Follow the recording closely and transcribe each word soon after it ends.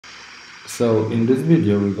So in this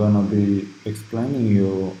video, we're gonna be explaining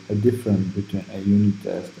you a difference between a unit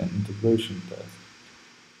test and integration test.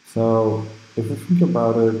 So if you think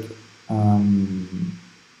about it,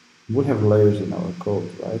 we have layers in our code,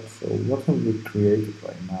 right? So what have we created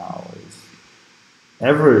right now is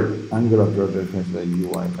every Angular project has a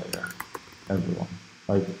UI layer, everyone.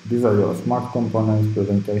 Like these are your smart components,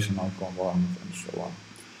 presentational components, and so on.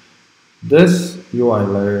 This UI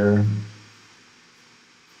layer,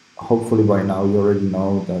 hopefully by now you already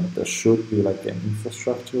know that there should be like an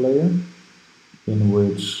infrastructure layer in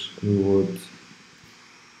which we would,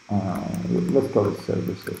 let's call it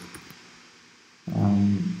services.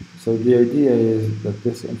 So the idea is that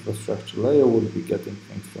this infrastructure layer will be getting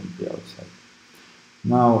things from the outside.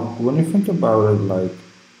 Now, when you think about it, like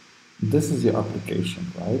this is your application,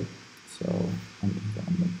 right? So I'm just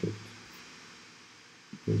gonna make it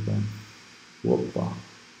bigger. Whoopa.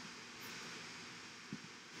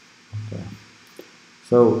 Okay.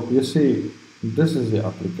 So you see, this is the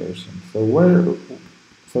application. So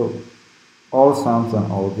all sounds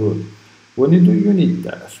and all good. When you do unit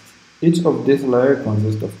tests, each of these layers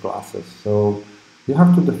consists of classes. So you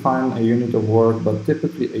have to define a unit of work, but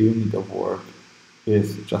typically a unit of work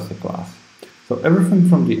is just a class. So everything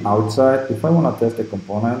from the outside, if I want to test a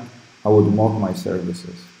component, I would mock my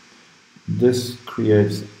services. This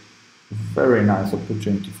creates very nice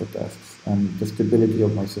opportunity for tests, and the stability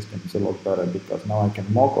of my system is a lot better because now I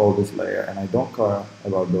can mock all this layer and I don't care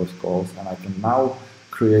about those calls, and I can now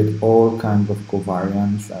create all kinds of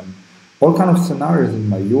covariance and all kinds of scenarios in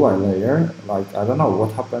my UI layer. Like, I don't know,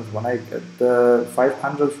 what happens when I get the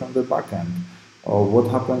 500 from the backend, or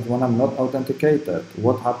what happens when I'm not authenticated,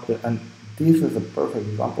 what happens, and this is a perfect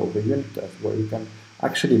example of a unit test where you can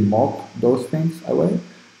actually mock those things away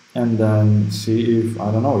and then see if,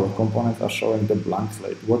 I don't know, your components are showing the blank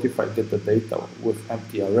slate. What if I get the data with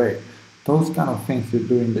empty array? Those kind of things you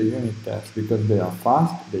do in the unit test because they are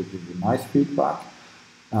fast, they give you nice feedback,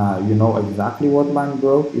 you know exactly what line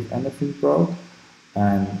broke, if anything broke,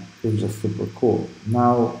 and it's just super cool.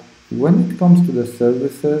 Now, when it comes to the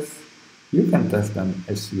services, you can test them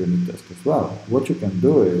as unit test as well. What you can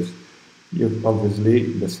do is, you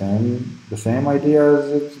obviously the same idea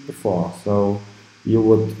as it's before. So you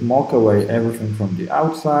would mock away everything from the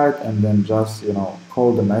outside and then just,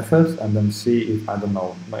 call the methods and then see if, I don't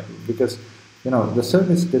know, because, the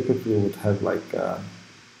service typically would have like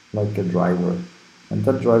a driver, and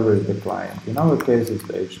that driver is the client. In our case, it's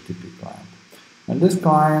the HTTP client. And this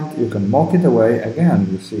client, you can mock it away. Again,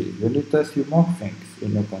 you see, unit test, you mock things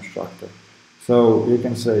in your constructor. So you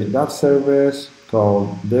can say that service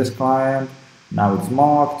called this client, now it's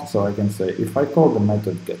mocked, so I can say if I call the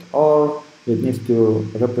method getAll, it needs to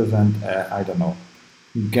represent a, I don't know,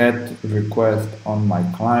 get request on my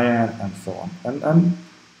client and so on. And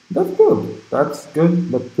that's good. That's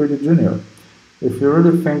good, but pretty junior. If you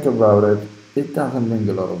really think about it, it doesn't bring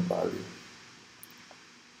a lot of value.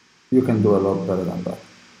 You can do a lot better than that.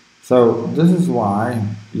 So this is why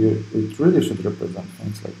it really should represent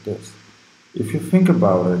things like this. If you think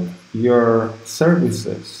about it, your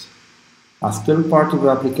services are still part of the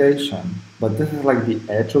application, but this is like the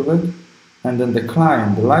edge of it. And then the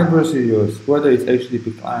client, the libraries you use, whether it's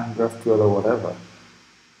HTTP client, GraphQL, or whatever,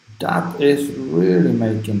 that is really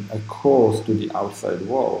making a calls to the outside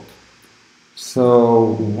world.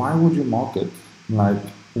 So why would you mock it? Like,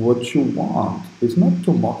 what you want is not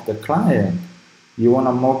to mock the client. You want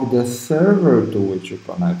to mock the server to which you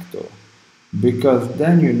connect to, because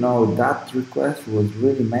then you know that request was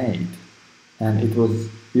really made, and it was.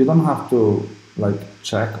 You don't have to like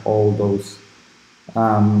check all those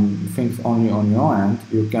things only on your end.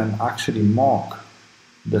 You can actually mock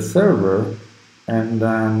the server, and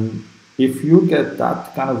then if you get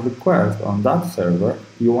that kind of request on that server,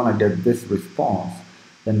 you want to get this response.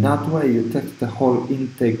 And that way you test the whole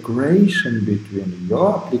integration between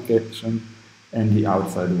your application and the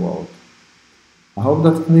outside world. I hope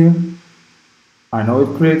that's clear. I know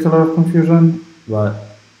it creates a lot of confusion, but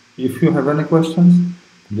if you have any questions,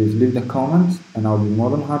 please leave the comments and I'll be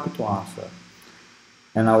more than happy to answer.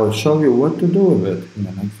 And I will show you what to do with it in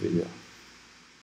the next video.